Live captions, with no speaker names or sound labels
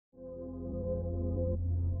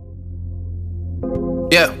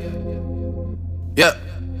Yeah. Yeah.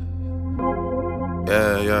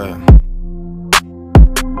 Yeah.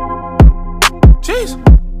 Jeez.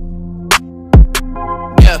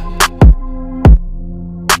 Yeah.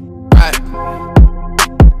 Right.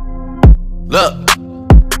 Look.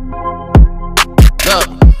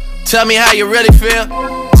 Tell me how you really feel.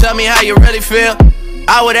 Tell me how you really feel.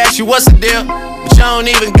 I would ask you what's the deal, but you don't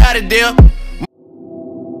even got a deal.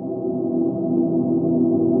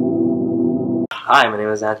 Hi, my name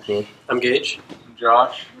is Anthony. I'm Gage. I'm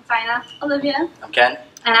Josh. I'm Fina. Olivia. I'm Ken.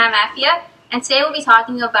 And I'm Afia. And today we'll be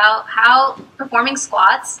talking about how performing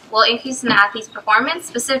squats will increase an athlete's performance.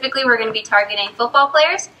 Specifically, we're going to be targeting football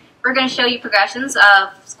players. We're going to show you progressions of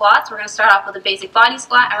squats. We're going to start off with a basic body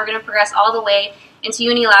squat, and we're going to progress all the way into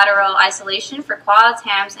unilateral isolation for quads,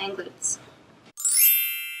 hams, and glutes.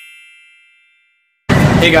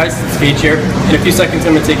 Hey guys, it's Gage here. In a few seconds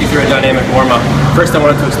I'm going to take you through a dynamic warm-up. First I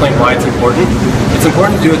wanted to explain why it's important. It's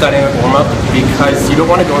important to do a dynamic warm-up because you don't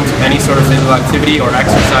want to go into any sort of physical activity or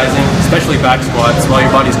exercising, especially back squats, while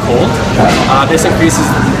your body's cold. This increases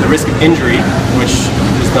the risk of injury, which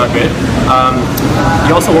is not good.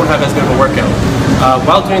 You also won't have as good of a workout.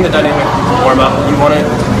 While doing the dynamic warm-up,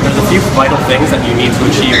 there's a few vital things that you need to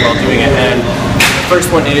achieve while doing it. And the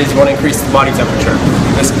first one is you want to increase the body temperature.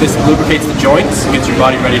 This lubricates the joints and gets your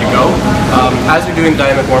body ready to go. As you're doing the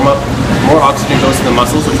dynamic warm-up, more oxygen goes to the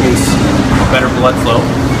muscles, which means better blood flow.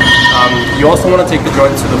 You also want to take the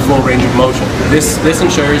joints to the full range of motion. This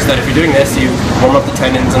ensures that if you're doing this, you warm up the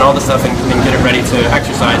tendons and all the stuff and get it ready to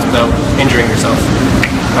exercise without injuring yourself.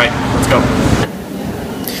 Alright, let's go.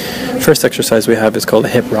 First exercise we have is called a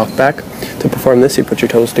hip rock back. To perform this, you put your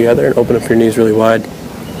toes together and open up your knees really wide.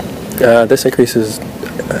 This increases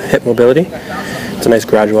hip mobility. It's a nice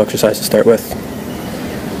gradual exercise to start with.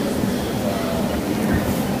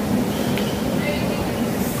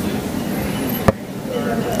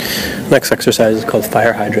 Next exercise is called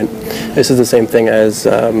fire hydrant. This is the same thing as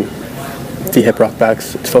the hip rock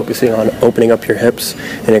backs. It's focusing on opening up your hips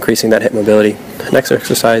and increasing that hip mobility. Next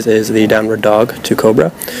exercise is the downward dog to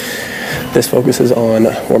cobra. This focuses on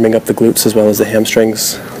warming up the glutes as well as the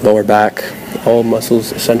hamstrings, lower back, all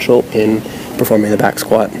muscles essential in performing the back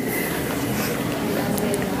squat.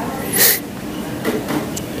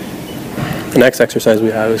 The next exercise we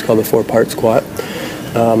have is called the 4-part squat.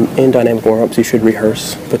 In dynamic warm-ups, you should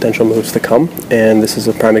rehearse potential moves to come, and this is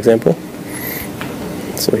a prime example.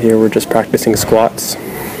 So here we're just practicing squats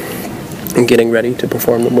and getting ready to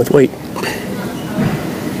perform them with weight.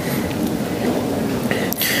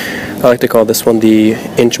 I like to call this one the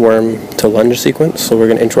inchworm to lunge sequence. So we're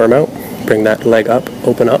going to inchworm out, bring that leg up,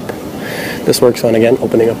 open up. This works on, again,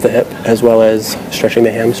 opening up the hip as well as stretching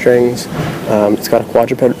the hamstrings. It's got a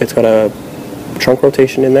quadruped, it's got a trunk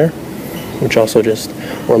rotation in there, which also just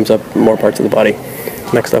warms up more parts of the body.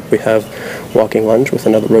 Next up we have walking lunge with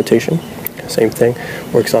another rotation. Same thing,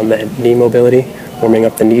 works on the knee mobility, warming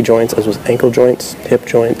up the knee joints as well as ankle joints, hip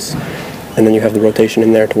joints, and then you have the rotation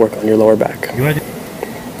in there to work on your lower back.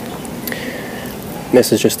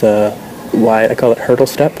 This is just a wide, I call it hurdle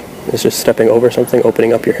step. It's just stepping over something,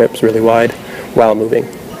 opening up your hips really wide while moving.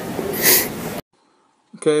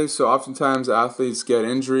 Okay, so oftentimes athletes get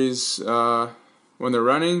injuries when they're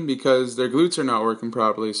running because their glutes are not working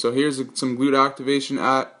properly. So here's some glute activation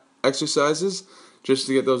exercises just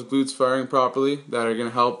to get those glutes firing properly that are going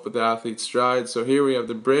to help with the athlete's stride. So here we have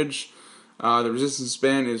the bridge. The resistance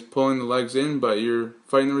band is pulling the legs in, but you're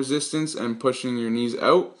fighting the resistance and pushing your knees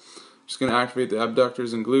out. Just going to activate the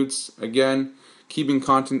abductors and glutes. Again, keeping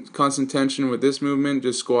constant tension with this movement,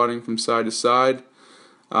 just squatting from side to side.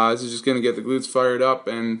 This is just going to get the glutes fired up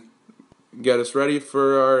and get us ready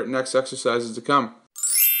for our next exercises to come.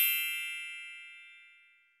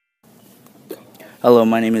 Hello,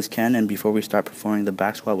 my name is Ken, and before we start performing the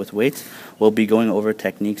back squat with weights, we'll be going over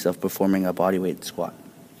techniques of performing a bodyweight squat.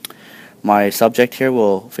 My subject here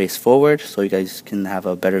will face forward so you guys can have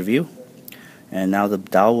a better view. And now the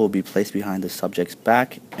dowel will be placed behind the subject's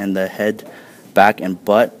back, and the head, back, and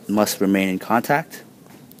butt must remain in contact.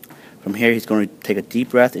 From here, he's going to take a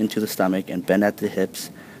deep breath into the stomach and bend at the hips,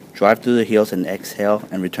 drive through the heels and exhale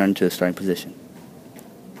and return to the starting position.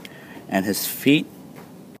 And his feet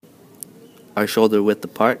are shoulder width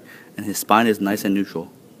apart, and his spine is nice and neutral.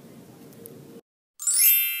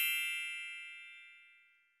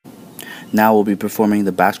 Now we'll be performing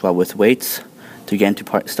the back squat with weights. To get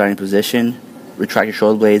into starting position, retract your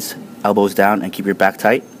shoulder blades, elbows down, and keep your back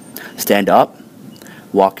tight. Stand up,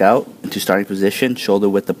 walk out into starting position, shoulder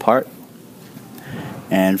width apart.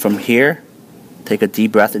 And from here, take a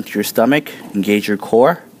deep breath into your stomach, engage your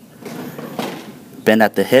core, bend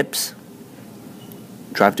at the hips,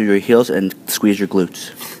 drive through your heels and squeeze your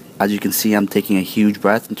glutes. As you can see, I'm taking a huge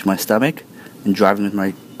breath into my stomach and driving with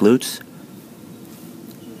my glutes.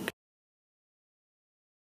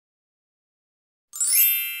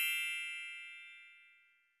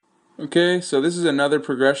 Okay, so this is another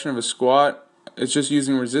progression of a squat. It's just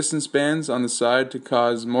using resistance bands on the side to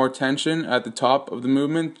cause more tension at the top of the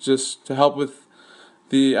movement, just to help with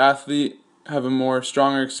the athlete have a more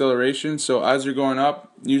stronger acceleration. So as you're going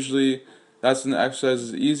up, usually that's when the exercise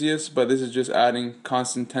is easiest, but this is just adding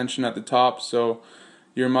constant tension at the top, so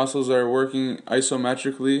your muscles are working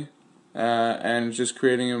isometrically and just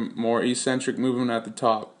creating a more eccentric movement at the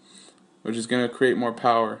top, which is going to create more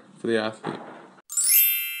power for the athlete.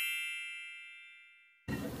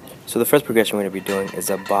 So the first progression we're going to be doing is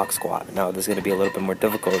a box squat. Now this is going to be a little bit more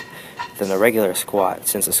difficult than a regular squat,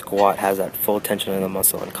 since a squat has that full tension in the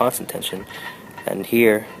muscle and constant tension. And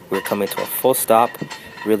here we're coming to a full stop,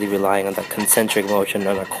 really relying on that concentric motion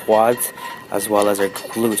on our quads as well as our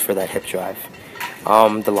glutes for that hip drive.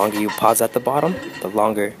 The longer you pause at the bottom, the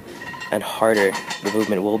longer and harder the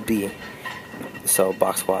movement will be. So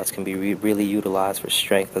box squats can be really utilized for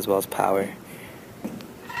strength as well as power.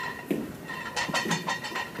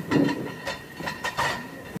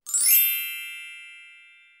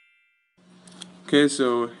 Okay,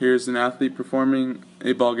 so here's an athlete performing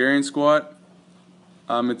a Bulgarian squat.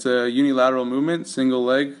 It's a unilateral movement, single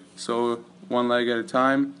leg, so one leg at a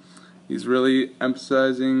time. He's really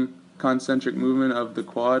emphasizing concentric movement of the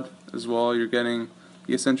quad as well. You're getting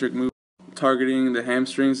the eccentric movement, targeting the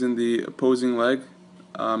hamstrings in the opposing leg.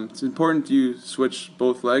 It's important you switch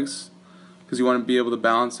both legs because you want to be able to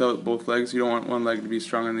balance out both legs. You don't want one leg to be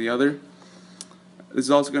stronger than the other. This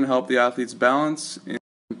is also going to help the athlete's balance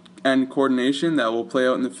and coordination that will play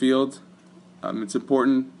out in the field. It's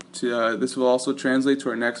important to, this will also translate to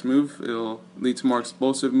our next move. It'll lead to more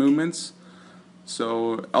explosive movements.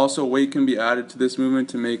 So also weight can be added to this movement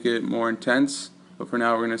to make it more intense, but for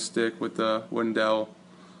now we're going to stick with the wooden dowel.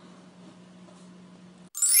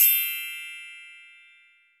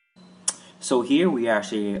 So here we are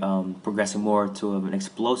actually progressing more to an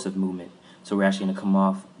explosive movement. So we're actually going to come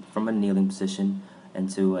off from a kneeling position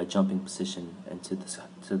into a jumping position and to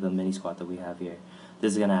the mini squat that we have here.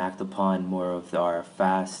 This is going to act upon more of our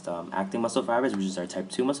fast acting muscle fibers, which is our type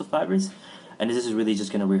 2 muscle fibers. And this is really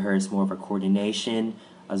just going to rehearse more of our coordination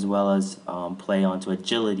as well as play onto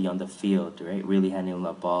agility on the field, right? Really handling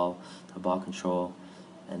the ball control.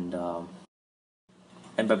 And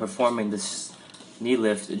by performing this knee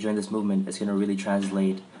lift during this movement, it's going to really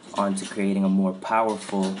translate onto creating a more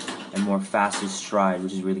powerful and more faster stride,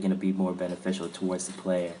 which is really going to be more beneficial towards the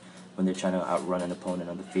player when they're trying to outrun an opponent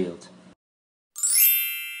on the field.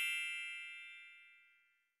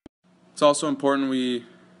 It's also important we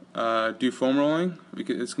do foam rolling.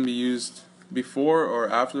 It's going to be used before or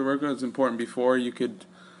after the workout. It's important before. You could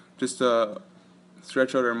just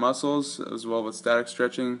stretch out our muscles as well with static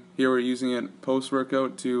stretching. Here we're using it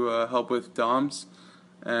post-workout to help with DOMS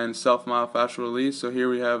and self-myofascial release. So here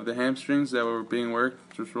we have the hamstrings that were being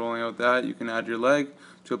worked, just rolling out that. You can add your leg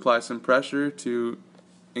to apply some pressure to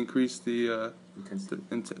increase the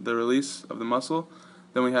release of the muscle.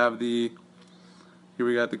 Then we have here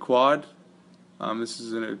we got the quad. This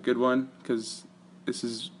is a good one because this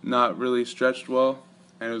is not really stretched well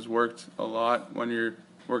and it was worked a lot when you're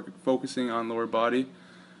focusing on lower body.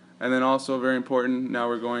 And then also very important, now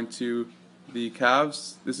we're going to the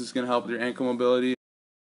calves. This is going to help with your ankle mobility.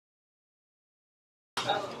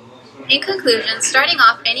 In conclusion, starting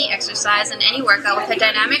off any exercise and any workout with a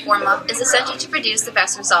dynamic warm-up is essential to produce the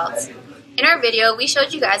best results. In our video, we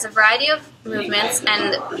showed you guys a variety of movements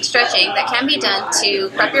and stretching that can be done to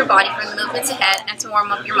prep your body for the movements ahead and to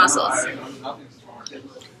warm up your muscles.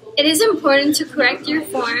 It is important to correct your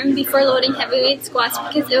form before loading heavyweight squats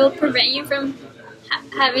because it will prevent you from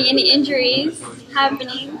having any injuries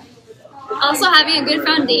happening. Also, having a good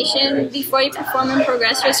foundation before you perform and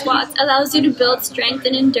progress your squats allows you to build strength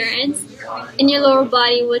and endurance in your lower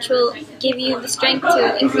body, which will give you the strength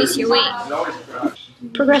to increase your weight.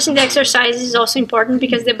 Progressing the exercise is also important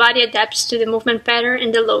because the body adapts to the movement pattern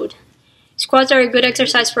and the load. Squats are a good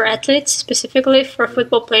exercise for athletes, specifically for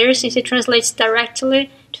football players, since it translates directly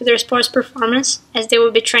to their sports performance, as they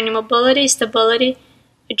will be training mobility, stability,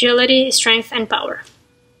 agility, strength, and power.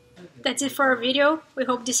 That's it for our video. We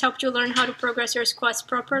hope this helped you learn how to progress your squats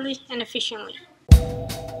properly and efficiently.